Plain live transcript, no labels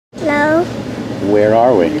Hello? Where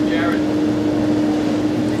are we?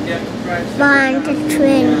 On the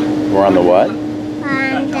train. We're on the what? On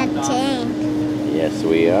the train. Yes,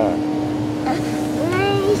 we are. Let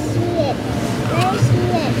me see it. Let me see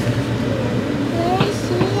it. Let me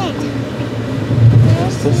see it.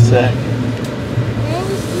 Just a sec. Let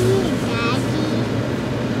me see it, Daddy.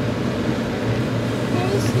 Let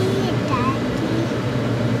me see it, Daddy.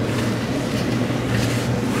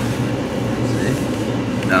 See?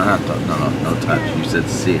 No touch. You said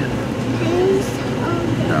see it. Please.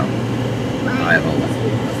 No. I hold it.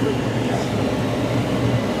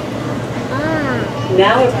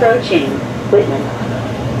 Now approaching Whitman.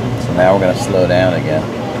 So now we're going to slow down again.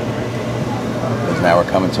 Because now we're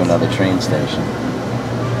coming to another train station.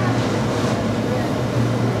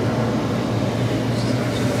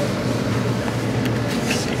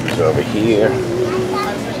 It's over here.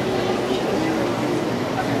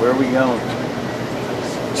 Where are we going?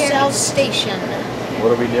 South Station.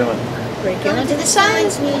 What are we doing? We're going to the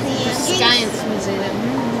Science Museum. Science Museum.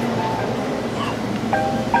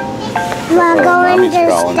 We're going to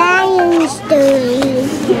scrolling. Science Museum.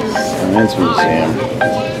 Science Museum.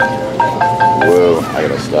 Whoa, I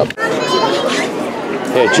gotta stop.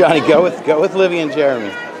 Hey, Johnny, go with Livy and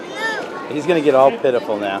Jeremy. He's gonna get all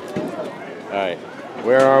pitiful now. All right,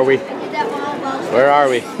 where are we? Where are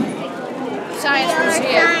we? Science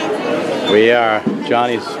Museum. We are.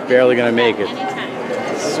 Johnny's barely gonna make it.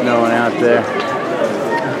 It's snowing out there.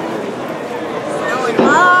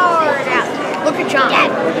 Look at John.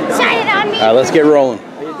 Shine it on me. All right, let's get rolling.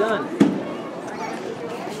 Are you done?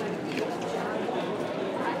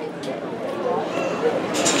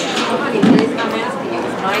 Honey, please, I'm asking you,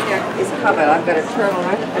 because my deck is covered. I've got a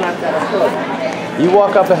turtleneck and I've got a hood. You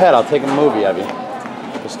walk up ahead. I'll take a movie of you.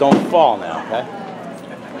 Just don't fall now, okay?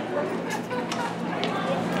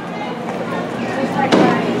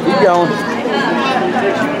 Keep going.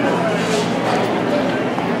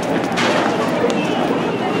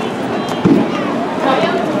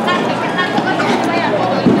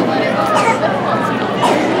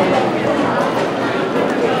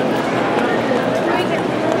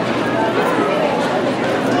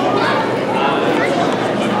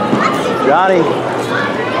 Johnny.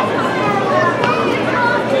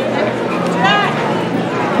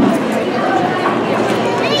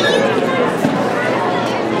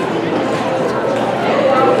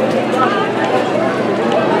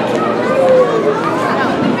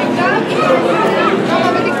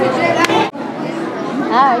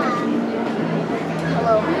 Hi.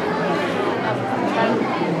 Hello.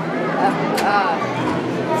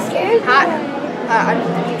 Scared? Hi. I'm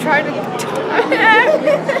trying to.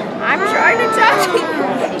 I'm trying to tell you.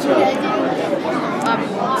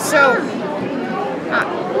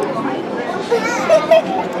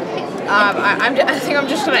 I think I'm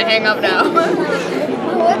just gonna hang up now.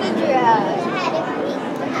 What did you have?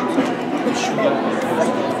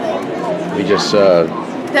 We just saw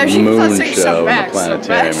There, she moon was saying show some in the back,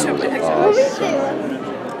 planetarium. some It was back. awesome.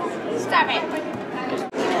 Stop it.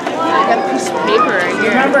 I got a piece of paper right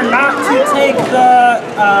here. Remember not to take the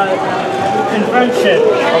convention.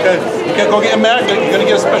 Okay, you can go get a magnet. You're gonna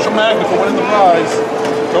get a special magnet for winning the prize.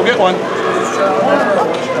 Go get one.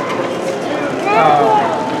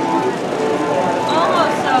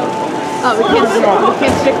 Oh, we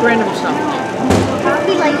can't stick random stuff.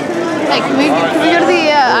 Hey, can we go to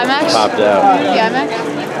the IMAX? Popped out. The IMAX?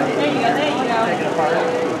 There you go.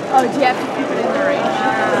 Oh, do you have to keep it in the range?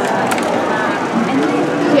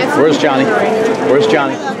 Where's Johnny? Where's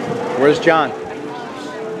Johnny? Where's John?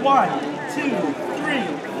 1, 2, 3,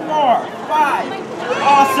 4, 5.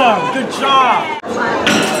 Awesome. Good job.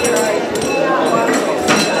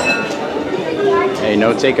 Hey,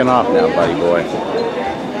 no taking off now, buddy boy.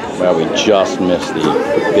 Well, we just missed the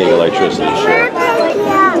big electricity show.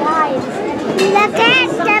 Look at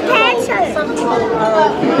the pencil.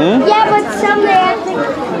 Yeah, but somewhere.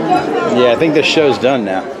 Yeah, I think the show's done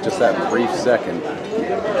now. Just that brief second.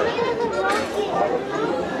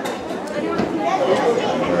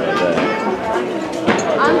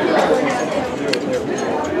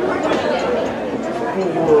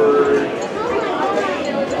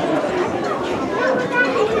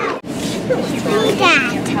 Right there.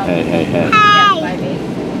 Hey, hey, hey.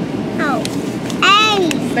 Oh. Hey.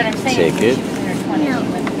 But I'm saying Take it.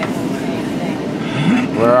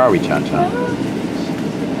 Where are we, Chan Chan?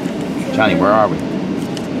 Johnny, where are we?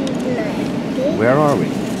 Where are we?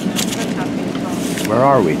 Where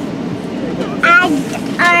are we?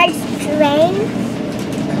 Our train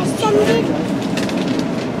ascended.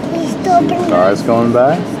 He's talking. Cars going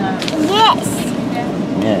by? Yes.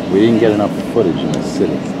 Yeah, we didn't get enough footage in the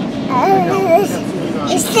city.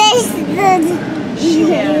 It says the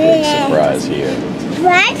Surprise here.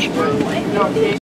 what?